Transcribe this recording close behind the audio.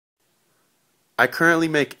I currently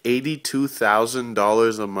make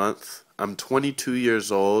 $82,000 a month. I'm 22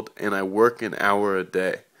 years old and I work an hour a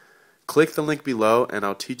day. Click the link below and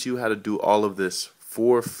I'll teach you how to do all of this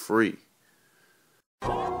for free.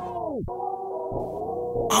 I'm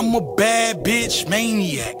a bad bitch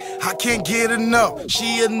maniac. I can't get enough.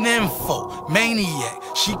 She a nympho maniac.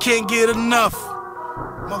 She can't get enough.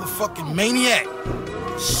 Motherfucking maniac.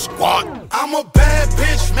 Squat. I'm a bad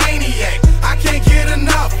bitch maniac. I can't get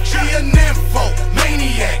enough. She a nympho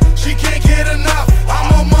maniac. She can't get enough.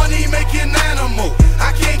 I'm a money making animal.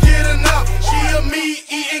 I can't get enough. She a meat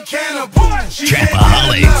eating cannibal. She can't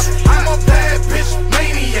get enough. I'm a bad bitch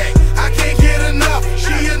maniac. I can't get enough.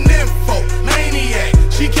 She a nympho maniac.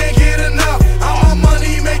 She can't get enough. I'm a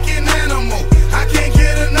money making animal. I can't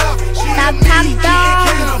get enough. She a meat eating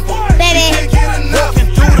cannibal. She can't get enough.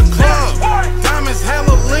 Walking through the club, diamonds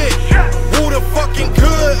hella lit. Who the fucking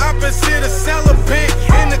good? Opposite a celibate.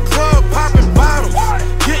 In the club popping bottles,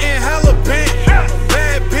 getting hella bent.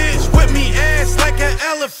 Bad bitch with me ass like an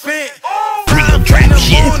elephant. 5 in the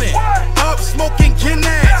morning, up smoking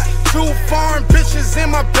Guinness. 2 foreign bitches in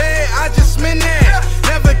my bed, I just managed.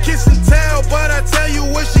 Never kiss and tell, but I tell you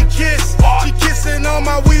what she kiss. She kissing on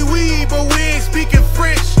my wee-wee, but we ain't speaking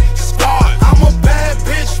French. Squad. I'm a bad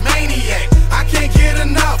bitch maniac. I can't get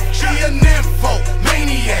enough. She a nympho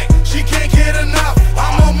maniac. She can't get enough.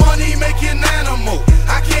 I'm a money making animal.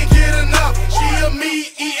 I can't get enough. She a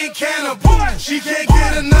meat eating cannibal. She can't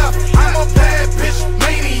get enough. I'm a bad bitch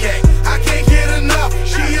maniac. I can't get enough.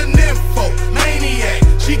 She a nympho maniac.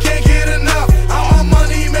 She can't get enough. I'm a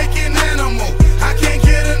money making animal. I can't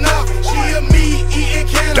get enough. She a meat eating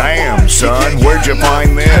cannibal. Damn, son, where'd you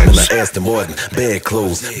find this? Aston Martin, bad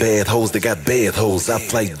clothes, bad hoes, they got bad hoes. I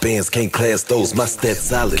flight bands, can't class those. My stats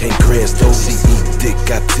solid, can't crash those. She eat dick,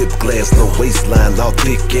 got tip glass, no waistline, all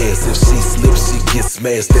thick ass. If she slips, she get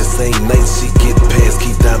smashed. That same night she get passed.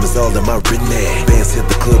 Keep diamonds all in my ring. Bands hit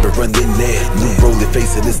the club and run in there. New rolling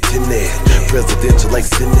face and it's 10 there. Presidential like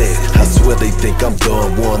Senate. I swear they think I'm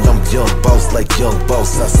done one. I'm young boss like young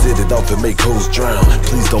boss. I sit it off and make hoes drown.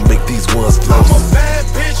 Please don't make these ones flow. I'm a bad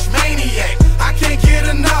bitch maniac. I can't get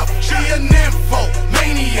enough. She a nympho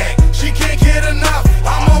maniac. She can't get enough.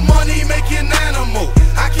 I'm a money making animal.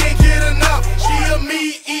 I can't get enough. She a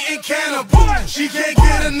meat eating cannibal. She can't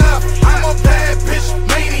get enough. I'm a bad bitch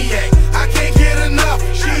maniac. I can't get enough.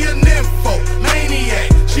 She a nympho maniac.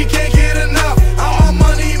 She can't get enough. I'm a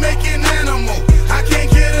money making animal. I can't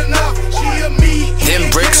get enough. She a meat eating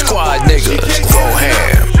Them Brick Squad cannibal. niggas go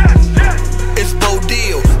ham. It's Bo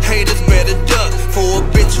Deal, haters better duck. For a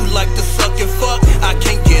bitch who like to suck and fuck, I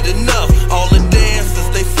can't get enough. All the dancers,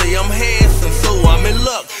 they say I'm handsome, so I'm in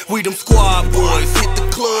luck. We them squad boys, hit the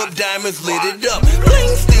club, diamonds lit it up.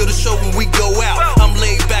 Bling, steal the show when we go out. I'm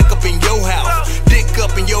laid back up in your house, dick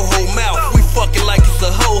up in your whole mouth. We fucking like it's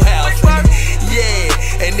a whole house.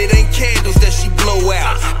 Yeah, and it ain't candles that she blow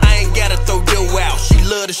out. I ain't gotta throw dough out. She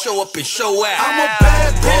love to show up and show out. I'm a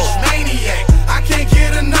bad bitch maniac. I can't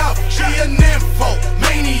get enough. She a nympho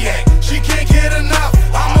maniac. She can't get enough.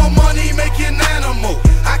 I'm a money making animal.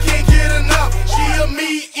 I can't get enough. She a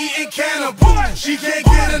meat eating cannibal. She can't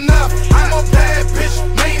get enough. I'm a bad bitch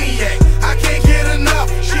maniac. I can't get enough.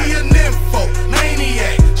 She a nympho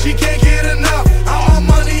maniac. She can't get enough. I'm a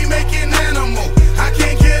money making animal. I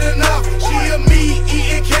can't get enough. She a meat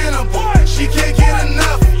eating cannibal. She can't get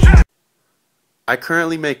enough. I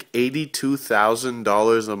currently make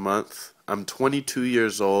 $82,000 a month. I'm 22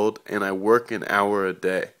 years old and I work an hour a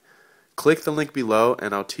day. Click the link below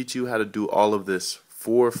and I'll teach you how to do all of this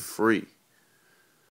for free.